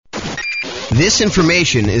This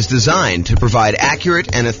information is designed to provide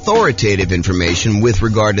accurate and authoritative information with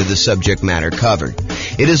regard to the subject matter covered.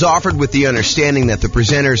 It is offered with the understanding that the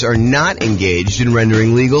presenters are not engaged in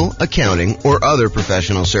rendering legal, accounting, or other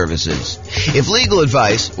professional services. If legal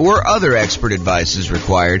advice or other expert advice is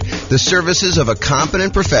required, the services of a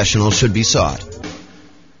competent professional should be sought.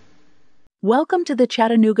 Welcome to the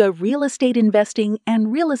Chattanooga Real Estate Investing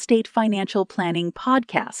and Real Estate Financial Planning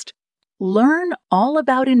podcast. Learn all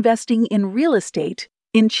about investing in real estate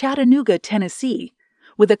in Chattanooga, Tennessee,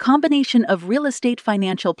 with a combination of real estate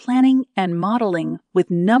financial planning and modeling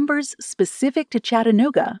with numbers specific to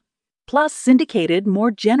Chattanooga, plus syndicated,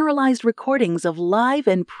 more generalized recordings of live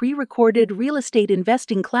and pre-recorded real estate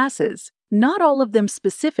investing classes, not all of them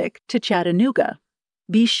specific to Chattanooga.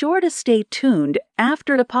 Be sure to stay tuned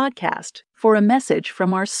after the podcast for a message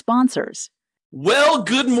from our sponsors. Well,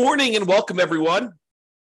 good morning and welcome, everyone.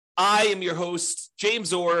 I am your host,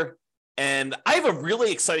 James Orr, and I have a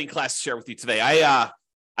really exciting class to share with you today.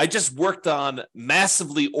 I just worked on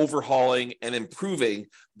massively overhauling and improving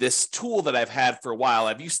this tool that I've had for a while.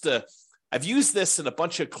 I've used this in a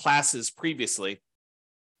bunch of classes previously.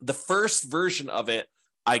 The first version of it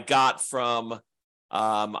I got from,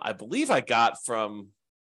 I believe I got from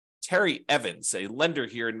Terry Evans, a lender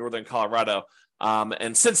here in Northern Colorado.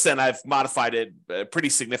 And since then, I've modified it pretty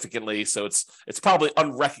significantly, so it's probably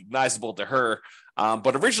unrecognizable to her.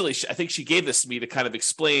 But originally, I think she gave this to me to kind of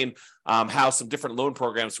explain how some different loan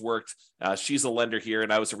programs worked. She's a lender here,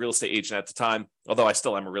 and I was a real estate agent at the time, although I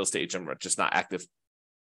still am a real estate agent, but just not active.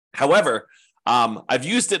 However, I've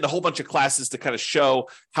used it in a whole bunch of classes to kind of show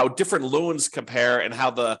how different loans compare and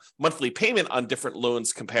how the monthly payment on different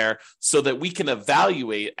loans compare so that we can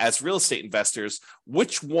evaluate as real estate investors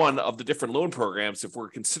which one of the different loan programs, if we're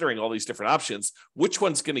considering all these different options, which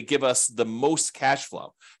one's going to give us the most cash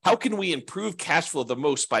flow. How can we improve cash flow the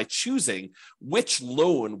most by choosing which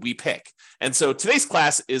loan we pick? And so today's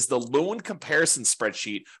class is the loan comparison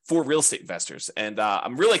spreadsheet for real estate investors. And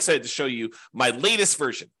I'm really excited to show you my latest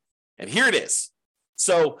version. And here it is.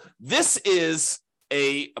 So this is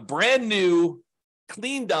a brand new,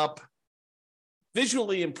 cleaned up,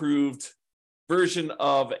 visually improved version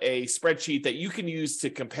of a spreadsheet that you can use to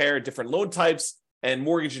compare different loan types and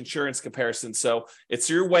mortgage insurance comparisons. So it's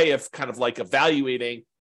your way of kind of like evaluating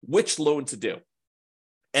which loan to do.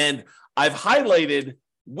 And I've highlighted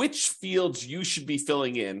which fields you should be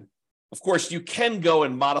filling in. Of course, you can go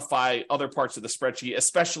and modify other parts of the spreadsheet,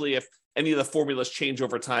 especially if any of the formulas change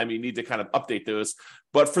over time. You need to kind of update those.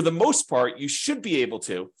 But for the most part, you should be able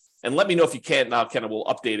to. And let me know if you can't. Now, Ken, we'll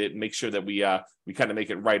update it and make sure that we kind of make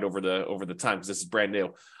it right over the time, because this is brand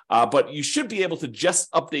new. But you should be able to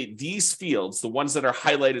just update these fields, the ones that are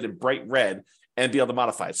highlighted in bright red, and be able to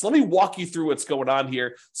modify it. So let me walk you through what's going on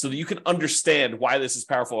here so that you can understand why this is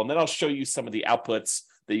powerful. And then I'll show you some of the outputs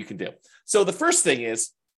that you can do. So the first thing is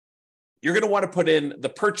you're going to want to put in the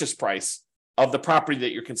purchase price of the property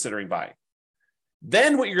that you're considering buying.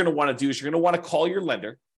 Then what you're going to want to do is you're going to want to call your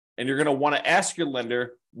lender, and you're going to want to ask your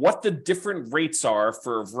lender what the different rates are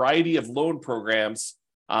for a variety of loan programs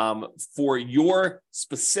for your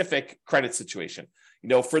specific credit situation. You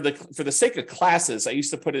know, for the sake of classes, I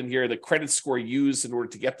used to put in here the credit score used in order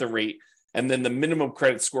to get the rate, and then the minimum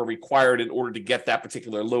credit score required in order to get that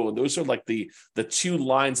particular loan. Those are like the two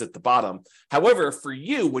lines at the bottom. However, for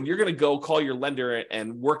you, when you're going to go call your lender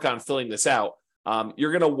and work on filling this out,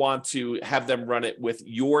 you're going to want to have them run it with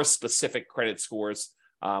your specific credit scores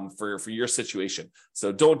for your situation.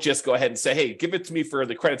 So don't just go ahead and say, hey, give it to me for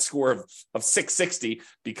the credit score of 660,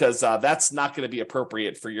 because that's not going to be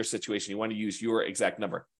appropriate for your situation. You want to use your exact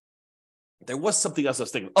number. There was something else I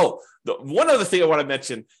was thinking. Oh, one other thing I want to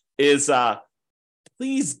mention is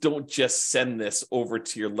please don't just send this over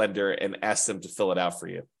to your lender and ask them to fill it out for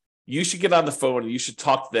you. You should get on the phone and you should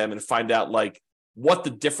talk to them and find out like what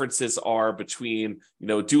the differences are between, you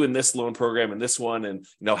know, doing this loan program and this one, and,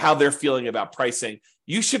 you know, how they're feeling about pricing.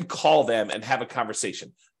 You should call them and have a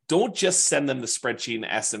conversation. Don't just send them the spreadsheet and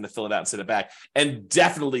ask them to fill it out and send it back. And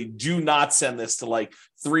definitely do not send this to like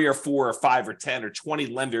 3 or 4 or 5 or 10 or 20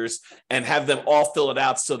 lenders and have them all fill it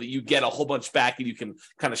out so that you get a whole bunch back and you can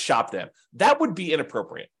kind of shop them. That would be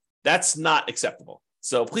inappropriate. That's not acceptable.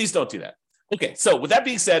 So please don't do that. Okay, so with that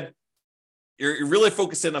being said, you're really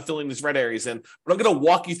focusing on filling these red areas in, but I'm going to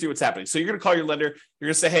walk you through what's happening. So you're going to call your lender. You're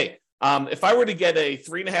going to say, hey, if I were to get a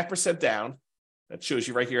 3.5% down, that shows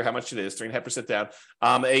you right here how much it is, 3.5% down,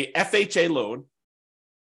 a FHA loan,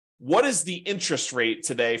 what is the interest rate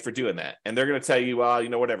today for doing that? And they're going to tell you, you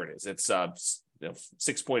know, whatever it is. It's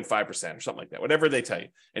 6.5% or something like that, whatever they tell you.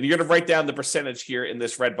 And you're going to write down the percentage here in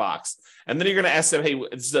this red box. And then you're going to ask them, hey,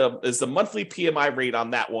 is the monthly PMI rate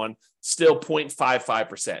on that one still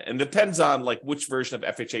 0.55%? And it depends on like which version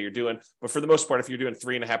of FHA you're doing. But for the most part, if you're doing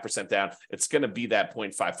 3.5% down, it's going to be that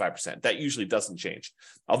 0.55%. That usually doesn't change.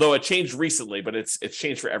 Although it changed recently, but it's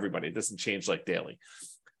changed for everybody. It doesn't change like daily.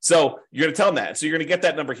 So you're going to tell them that. So you're going to get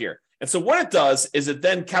that number here. And so what it does is it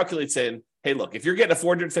then calculates in, hey, look, if you're getting a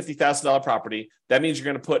 $450,000 property, that means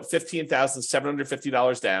you're going to put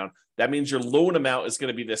 $15,750 down. That means your loan amount is going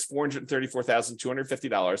to be this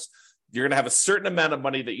 $434,250. You're going to have a certain amount of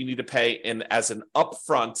money that you need to pay in as an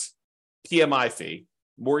upfront PMI fee,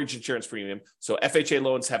 mortgage insurance premium. So FHA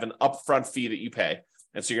loans have an upfront fee that you pay.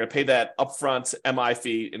 And so you're going to pay that upfront MI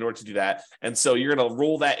fee in order to do that. And so you're going to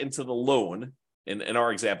roll that into the loan in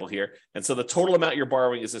our example here. And so the total amount you're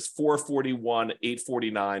borrowing is this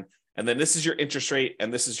 $441,849. And then this is your interest rate,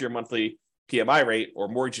 and this is your monthly PMI rate or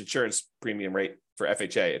mortgage insurance premium rate for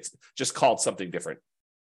FHA. It's just called something different.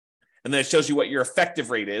 And then it shows you what your effective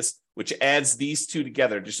rate is, which adds these two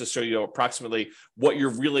together just to show you approximately what you're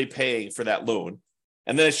really paying for that loan.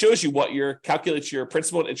 And then it shows you calculates your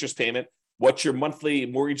principal and interest payment, what your monthly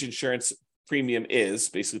mortgage insurance premium is,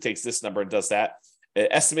 basically takes this number and does that. It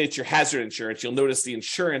estimates your hazard insurance. You'll notice the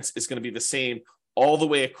insurance is going to be the same all the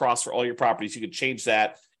way across for all your properties. You can change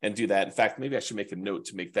that and do that. In fact, maybe I should make a note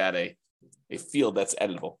to make that a field that's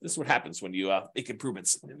editable. This is what happens when you make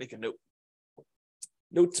improvements. I'm going to make a note.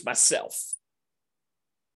 Note to myself.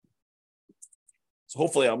 So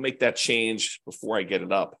hopefully I'll make that change before I get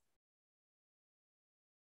it up.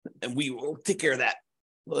 And we will take care of that.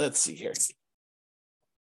 Well, let's see here.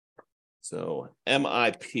 So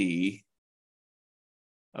MIP.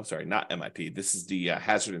 I'm sorry, not MIP. This is the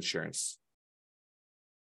hazard insurance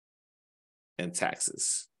and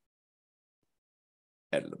taxes.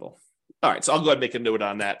 Editable. All right, so I'll go ahead and make a note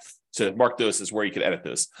on that to mark those as where you can edit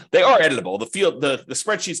those. They are editable. The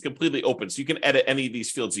spreadsheet is completely open, so you can edit any of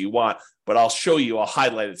these fields you want, but I'll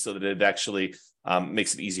highlight it so that it actually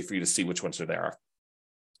makes it easy for you to see which ones there are.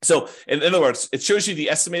 So in other words, it shows you the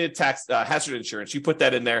estimated tax hazard insurance. You put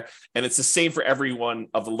that in there, and it's the same for every one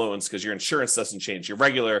of the loans because your insurance doesn't change. Your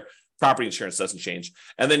regular property insurance doesn't change.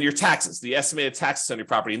 And then your taxes, the estimated taxes on your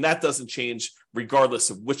property, and that doesn't change regardless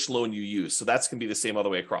of which loan you use. So that's going to be the same all the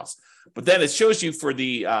way across. But then it shows you for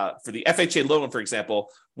the FHA loan, for example,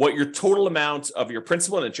 what your total amount of your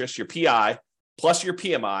principal and interest, your PI, plus your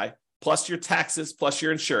PMI, plus your taxes, plus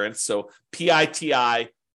your insurance. So PITI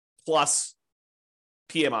plus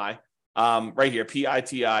PMI, right here,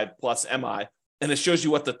 PITI plus MI, and it shows you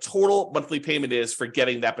what the total monthly payment is for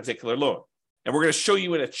getting that particular loan. And we're going to show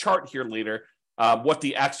you in a chart here later what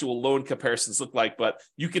the actual loan comparisons look like, but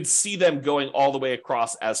you can see them going all the way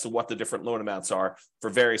across as to what the different loan amounts are for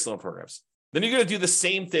various loan programs. Then you're going to do the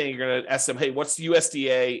same thing. You're going to ask them, hey, what's the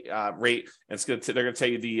USDA rate? And they're going to tell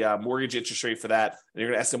you the mortgage interest rate for that. And you're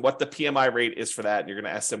going to ask them what the PMI rate is for that. And you're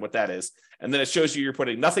going to ask them what that is. And then it shows you you're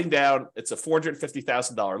putting nothing down. It's a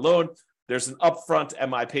 $450,000 loan. There's an upfront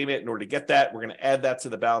MI payment in order to get that. We're going to add that to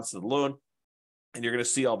the balance of the loan. And you're going to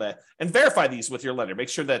see all that and verify these with your lender. Make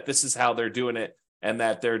sure that this is how they're doing it and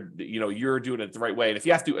that you're doing it the right way. And if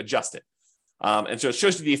you have to, adjust it. And so it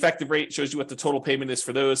shows you the effective rate, shows you what the total payment is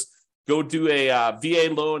for those. Go do a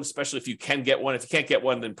VA loan, especially if you can get one. If you can't get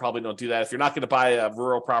one, then probably don't do that. If you're not going to buy a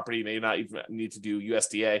rural property, you may not even need to do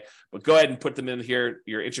USDA, but go ahead and put them in here,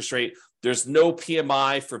 your interest rate. There's no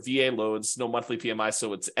PMI for VA loans, no monthly PMI,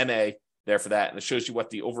 so it's NA there for that. And it shows you what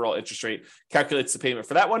the overall interest rate calculates the payment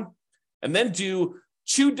for that one. And then do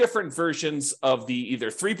two different versions of the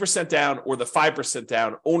either 3% down or the 5%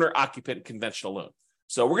 down owner-occupant conventional loan.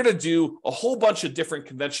 So we're going to do a whole bunch of different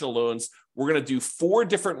conventional loans. We're going to do 4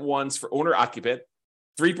 different ones for owner-occupant,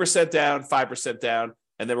 3% down, 5% down,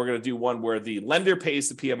 and then we're going to do one where the lender pays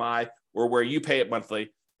the PMI or where you pay it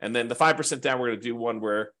monthly. And then the 5% down, we're going to do one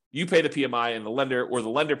where you pay the PMI and the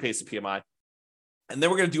lender pays the PMI. And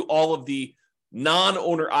then we're going to do all of the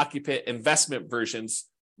non-owner-occupant investment versions,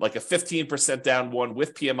 like a 15% down one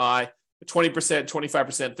with PMI, 20%,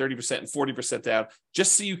 25%, 30%, and 40% down,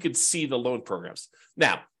 just so you can see the loan programs.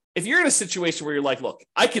 Now, if you're in a situation where you're like, look,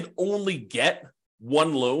 I can only get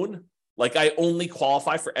one loan, like I only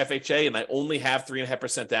qualify for FHA and I only have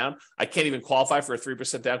 3.5% down, I can't even qualify for a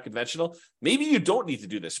 3% down conventional, maybe you don't need to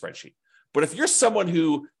do this spreadsheet. But if you're someone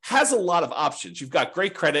who has a lot of options, you've got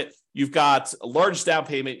great credit, you've got a large down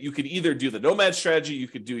payment, you could either do the nomad strategy, you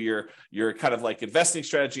could do your kind of like investing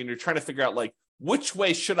strategy, and you're trying to figure out like, which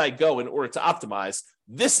way should I go in order to optimize?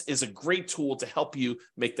 This is a great tool to help you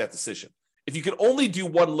make that decision. If you can only do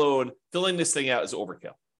one loan, filling this thing out is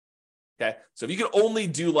overkill. Okay. So if you can only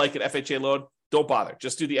do like an FHA loan, don't bother.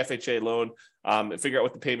 Just do the FHA loan and figure out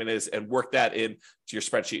what the payment is and work that into your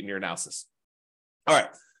spreadsheet and your analysis. All right.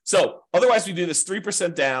 So otherwise, we do this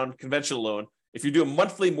 3% down conventional loan. If you're doing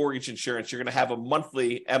monthly mortgage insurance, you're going to have a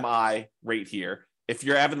monthly MI rate here. If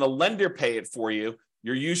you're having the lender pay it for you,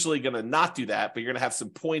 you're usually going to not do that, but you're going to have some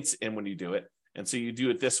points in when you do it. And so you do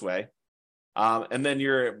it this way. And then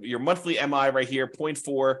your monthly MI right here,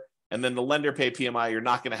 0.4, and then the lender pay PMI, you're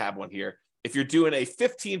not going to have one here. If you're doing a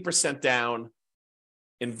 15% down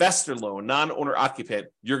investor loan, non-owner occupant,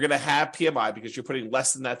 you're going to have PMI because you're putting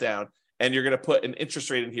less than that down, and you're going to put an interest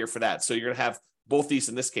rate in here for that. So you're going to have both these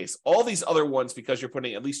in this case. All these other ones, because you're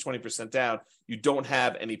putting at least 20% down, you don't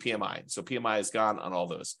have any PMI. So PMI is gone on all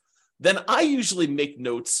those. Then I usually make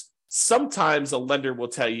notes. Sometimes a lender will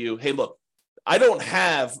tell you, hey, look, I don't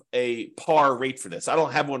have a par rate for this. I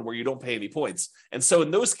don't have one where you don't pay any points. And so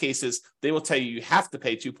in those cases, they will tell you you have to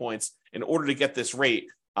pay 2 points in order to get this rate.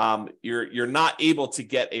 You're not able to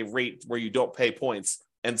get a rate where you don't pay points.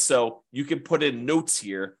 And so you can put in notes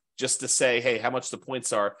here just to say, hey, how much the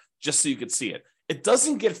points are, just so you can see it. It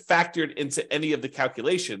doesn't get factored into any of the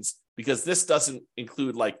calculations because this doesn't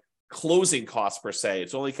include like closing costs per se.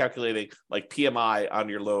 It's only calculating like PMI on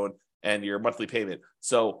your loan and your monthly payment.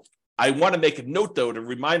 So I want to make a note, though, to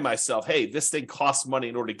remind myself, hey, this thing costs money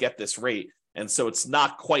in order to get this rate. And so it's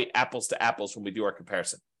not quite apples to apples when we do our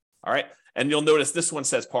comparison. All right. And you'll notice this one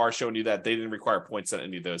says par, showing you that they didn't require points on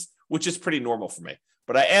any of those, which is pretty normal for me.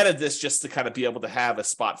 But I added this just to kind of be able to have a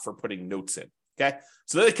spot for putting notes in. Okay.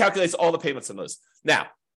 So then it calculates all the payments on those. Now,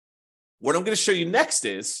 what I'm going to show you next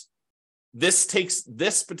is this takes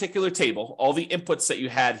this particular table, all the inputs that you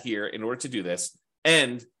had here in order to do this,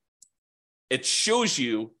 and it shows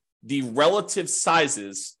you the relative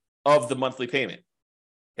sizes of the monthly payment.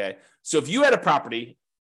 Okay. So if you had a property,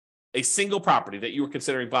 a single property that you were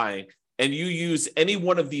considering buying, and you use any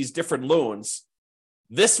one of these different loans,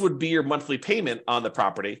 this would be your monthly payment on the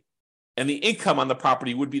property, and the income on the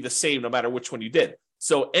property would be the same no matter which one you did.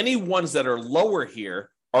 So any ones that are lower here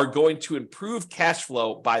are going to improve cash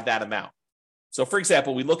flow by that amount. So for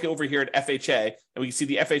example, we look over here at FHA, and we can see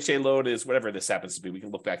the FHA loan is whatever this happens to be. We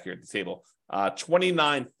can look back here at the table,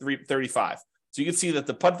 $29,335. So you can see that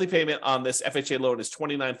the monthly payment on this FHA loan is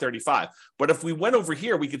 $29,335. But if we went over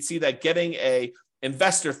here, we could see that getting a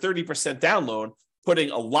investor 30% down loan,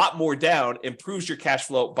 putting a lot more down, improves your cash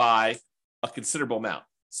flow by a considerable amount.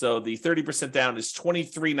 So the 30% down is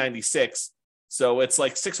 $23.96. So it's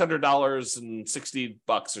like $600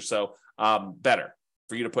 or so better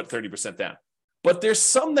for you to put 30% down. But there's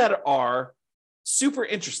some that are super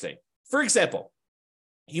interesting. For example,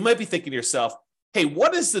 you might be thinking to yourself, hey,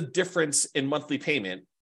 what is the difference in monthly payment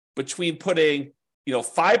between putting,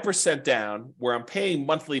 5% down where I'm paying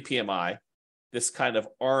monthly PMI, this kind of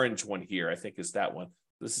orange one here, I think is that one.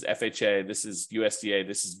 This is FHA, this is USDA,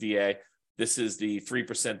 this is VA, this is the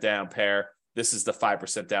 3% down pair, this is the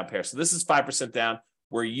 5% down pair. So this is 5% down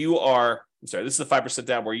where you are, this is the 5%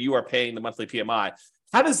 down where you are paying the monthly PMI.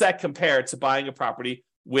 How does that compare to buying a property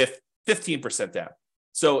with 15% down?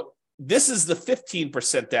 So this is the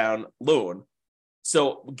 15% down loan.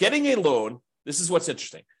 So getting a loan, this is what's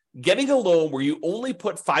interesting. Getting a loan where you only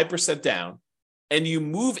put 5% down and you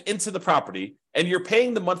move into the property and you're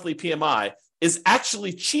paying the monthly PMI is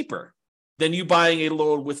actually cheaper than you buying a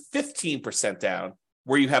loan with 15% down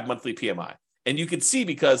where you have monthly PMI. And you can see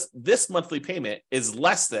because this monthly payment is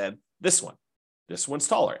less than this one. This one's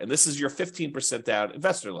taller, and this is your 15% down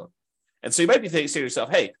investor loan. And so you might be saying to yourself,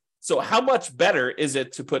 hey, so how much better is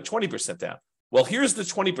it to put 20% down? Well, here's the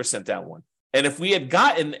 20% down one. And if we had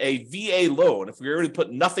gotten a VA loan, if we were to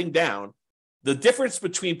put nothing down, the difference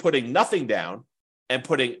between putting nothing down and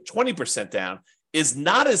putting 20% down is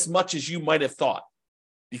not as much as you might have thought,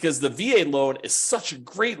 because the VA loan is such a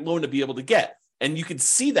great loan to be able to get. And you can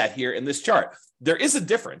see that here in this chart. There is a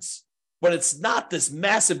difference, but it's not this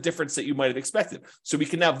massive difference that you might have expected. So we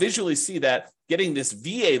can now visually see that getting this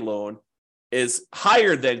VA loan is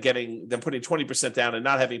higher than putting 20% down and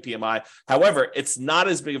not having PMI. However, it's not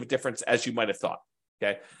as big of a difference as you might have thought.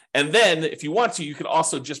 Okay. And then if you want to, you can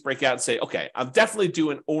also just break out and say, okay, I'm definitely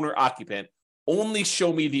doing owner occupant. Only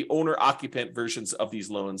show me the owner occupant versions of these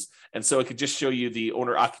loans. And so it could just show you the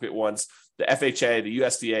owner occupant ones, the FHA, the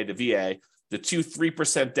USDA, the VA, the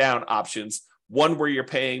 3% down options, one where you're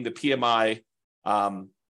paying the PMI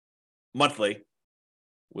monthly,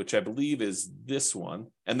 which I believe is this one.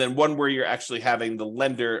 And then one where you're actually having the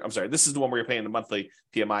lender, this is the one where you're paying the monthly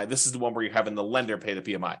PMI. This is the one where you're having the lender pay the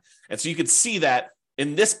PMI. And so you can see that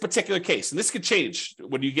in this particular case, and this could change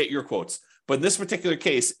when you get your quotes, but in this particular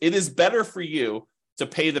case, it is better for you to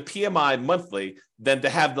pay the PMI monthly than to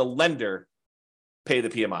have the lender pay the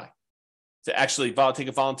PMI. to actually take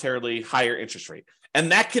a voluntarily higher interest rate.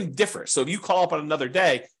 And that can differ. So if you call up on another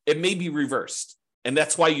day, it may be reversed. And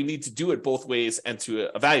that's why you need to do it both ways and to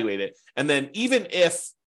evaluate it. And then even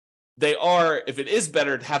if it is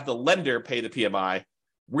better to have the lender pay the PMI,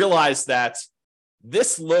 realize that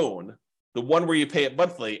this loan, the one where you pay it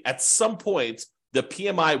monthly, at some point, the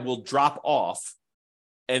PMI will drop off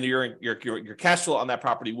and your cash flow on that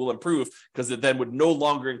property will improve because it then would no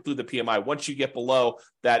longer include the PMI once you get below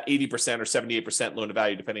that 80% or 78% loan to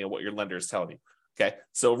value, depending on what your lender is telling you. Okay,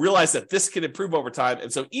 so realize that this can improve over time.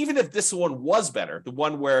 And so even if this one was better, the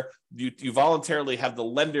one where you voluntarily have the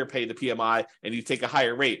lender pay the PMI and you take a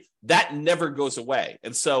higher rate, that never goes away.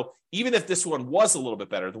 And so even if this one was a little bit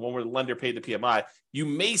better, the one where the lender paid the PMI, you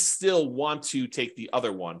may still want to take the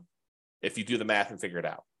other one if you do the math and figure it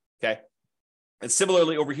out. Okay. And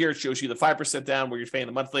similarly over here, it shows you the 5% down where you're paying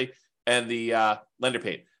the monthly and the lender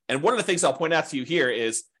paid. And one of the things I'll point out to you here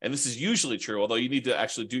is, and this is usually true, although you need to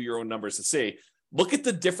actually do your own numbers to see, look at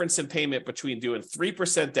the difference in payment between doing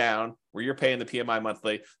 3% down, where you're paying the PMI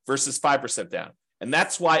monthly, versus 5% down. And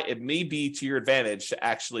that's why it may be to your advantage to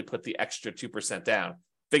actually put the extra 2% down.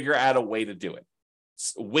 Figure out a way to do it.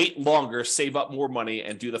 Wait longer, save up more money,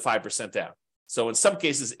 and do the 5% down. So in some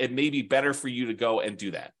cases, it may be better for you to go and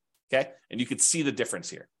do that. Okay? And you can see the difference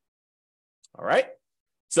here. All right?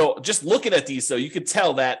 So just looking at these, though, you could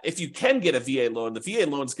tell that if you can get a VA loan, the VA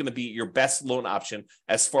loan is going to be your best loan option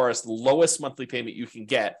as far as the lowest monthly payment you can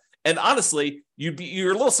get. And honestly, you're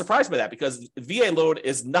a little surprised by that because the VA loan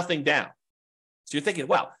is nothing down. So you're thinking,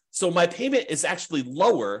 wow, so my payment is actually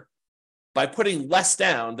lower by putting less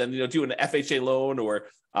down than doing an FHA loan or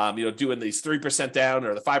doing these 3% down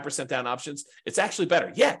or the 5% down options. It's actually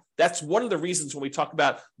better. Yeah, that's one of the reasons when we talk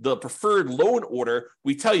about the preferred loan order,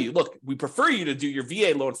 we tell you, look, we prefer you to do your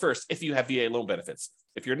VA loan first if you have VA loan benefits.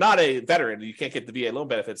 If you're not a veteran and you can't get the VA loan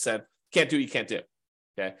benefits, then can't do what you can't do.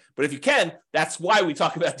 Okay, but if you can, that's why we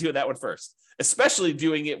talk about doing that one first, especially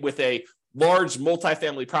doing it with a large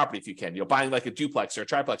multifamily property if you can, buying like a duplex or a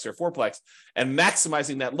triplex or a fourplex and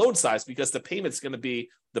maximizing that loan size because the payment's going to be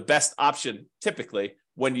the best option typically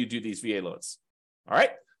when you do these VA loans. All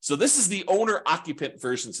right. So this is the owner occupant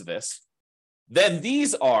versions of this. Then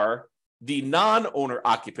these are the non-owner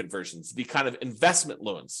occupant versions, the kind of investment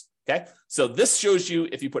loans. Okay. So this shows you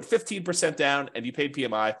if you put 15% down and you paid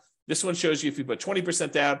PMI. This one shows you if you put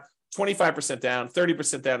 20% down, 25% down,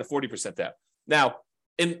 30% down, and 40% down. Now,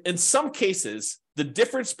 in some cases, the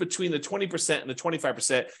difference between the 20% and the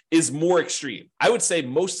 25% is more extreme. I would say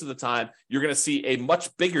most of the time, you're going to see a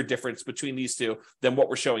much bigger difference between these two than what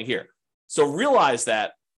we're showing here. So realize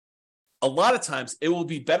that a lot of times it will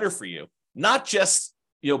be better for you, not just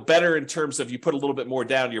better in terms of you put a little bit more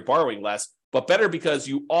down, you're borrowing less, but better because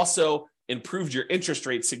you also improved your interest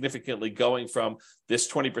rate significantly going from this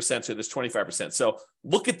 20% to this 25%. So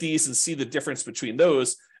look at these and see the difference between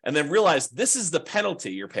those. And then realize this is the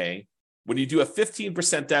penalty you're paying when you do a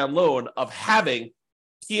 15% down loan of having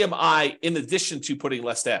PMI in addition to putting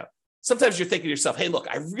less down. Sometimes you're thinking to yourself, hey, look,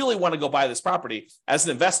 I really want to go buy this property as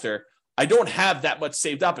an investor. I don't have that much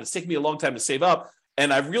saved up. It's taken me a long time to save up.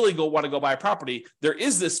 And I really want to go buy a property. There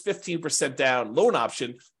is this 15% down loan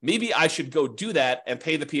option. Maybe I should go do that and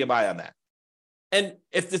pay the PMI on that. And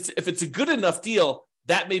if it's a good enough deal,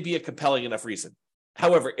 that may be a compelling enough reason.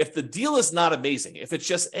 However, if the deal is not amazing, if it's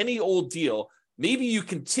just any old deal, maybe you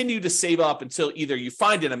continue to save up until either you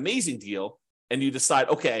find an amazing deal and you decide,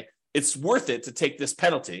 okay, it's worth it to take this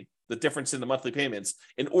penalty, the difference in the monthly payments,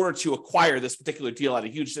 in order to acquire this particular deal at a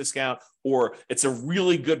huge discount, or it's a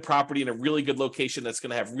really good property in a really good location that's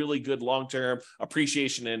going to have really good long-term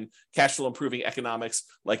appreciation and cash flow improving economics.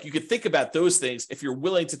 Like you could think about those things if you're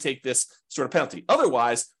willing to take this sort of penalty.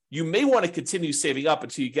 Otherwise, you may want to continue saving up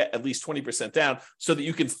until you get at least 20% down so that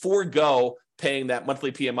you can forego paying that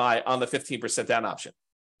monthly PMI on the 15% down option.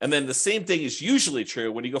 And then the same thing is usually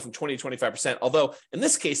true when you go from 20 to 25%, although in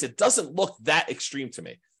this case, it doesn't look that extreme to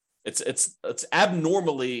me. It's an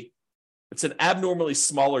abnormally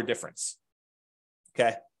smaller difference.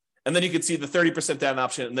 Okay. And then you can see the 30% down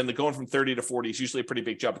option, and then the going from 30 to 40 is usually a pretty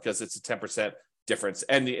big jump because it's a 10% difference,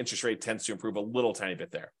 and the interest rate tends to improve a little tiny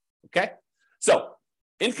bit there. Okay. So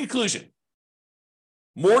in conclusion,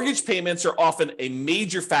 mortgage payments are often a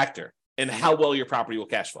major factor in how well your property will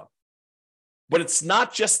cash flow. But it's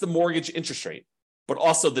not just the mortgage interest rate, but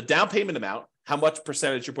also the down payment amount, how much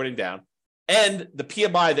percentage you're putting down, and the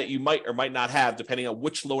PMI that you might or might not have, depending on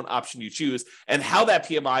which loan option you choose, and how that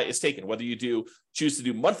PMI is taken, whether you choose to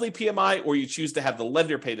do monthly PMI or you choose to have the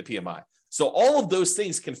lender pay the PMI. So all of those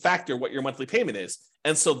things can factor what your monthly payment is.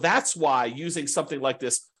 And so that's why using something like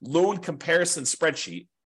this loan comparison spreadsheet,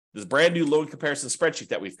 this brand new loan comparison spreadsheet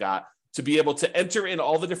that we've got, to be able to enter in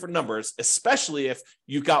all the different numbers, especially if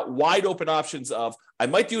you've got wide open options of, I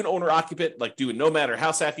might do an owner occupant, like do a nomad or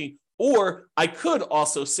house hacking, or I could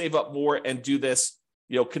also save up more and do this,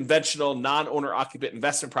 conventional non-owner occupant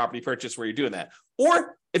investment property purchase where you're doing that.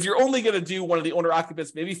 Or if you're only going to do one of the owner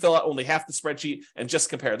occupants, maybe fill out only half the spreadsheet and just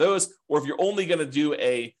compare those. Or if you're only going to do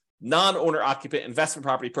a non-owner occupant investment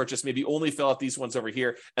property purchase, maybe only fill out these ones over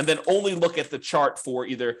here, and then only look at the chart for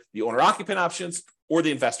either the owner occupant options or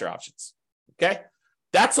the investor options. Okay,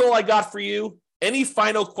 that's all I got for you. Any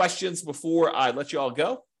final questions before I let you all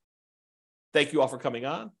go? Thank you all for coming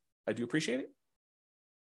on. I do appreciate it.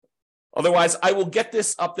 Otherwise, I will get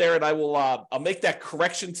this up there, and I will I'll make that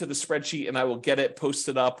correction to the spreadsheet, and I will get it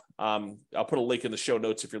posted up. I'll put a link in the show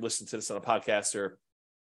notes if you're listening to this on a podcast, or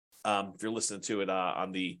if you're listening to it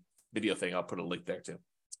on the video thing, I'll put a link there too.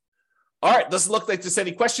 All right, doesn't look like there's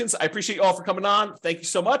any questions. I appreciate you all for coming on. Thank you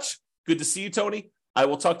so much. Good to see you, Tony. I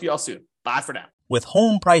will talk to you all soon. Bye for now. With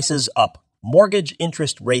home prices up, mortgage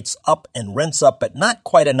interest rates up, and rents up, but not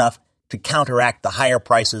quite enough to counteract the higher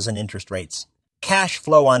prices and interest rates, cash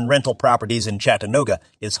flow on rental properties in Chattanooga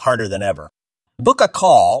is harder than ever. Book a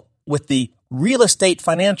call with the Real Estate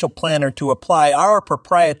Financial Planner to apply our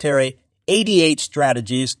proprietary 88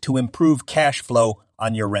 strategies to improve cash flow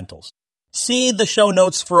on your rentals. See the show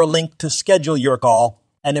notes for a link to schedule your call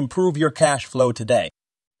and improve your cash flow today.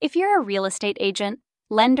 If you're a real estate agent,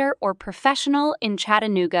 lender, or professional in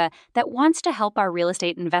Chattanooga that wants to help our real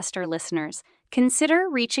estate investor listeners, consider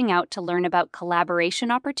reaching out to learn about collaboration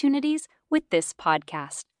opportunities with this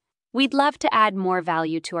podcast. We'd love to add more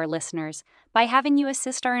value to our listeners by having you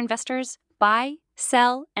assist our investors buy,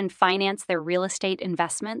 sell, and finance their real estate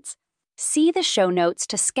investments. See the show notes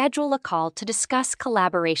to schedule a call to discuss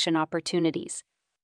collaboration opportunities.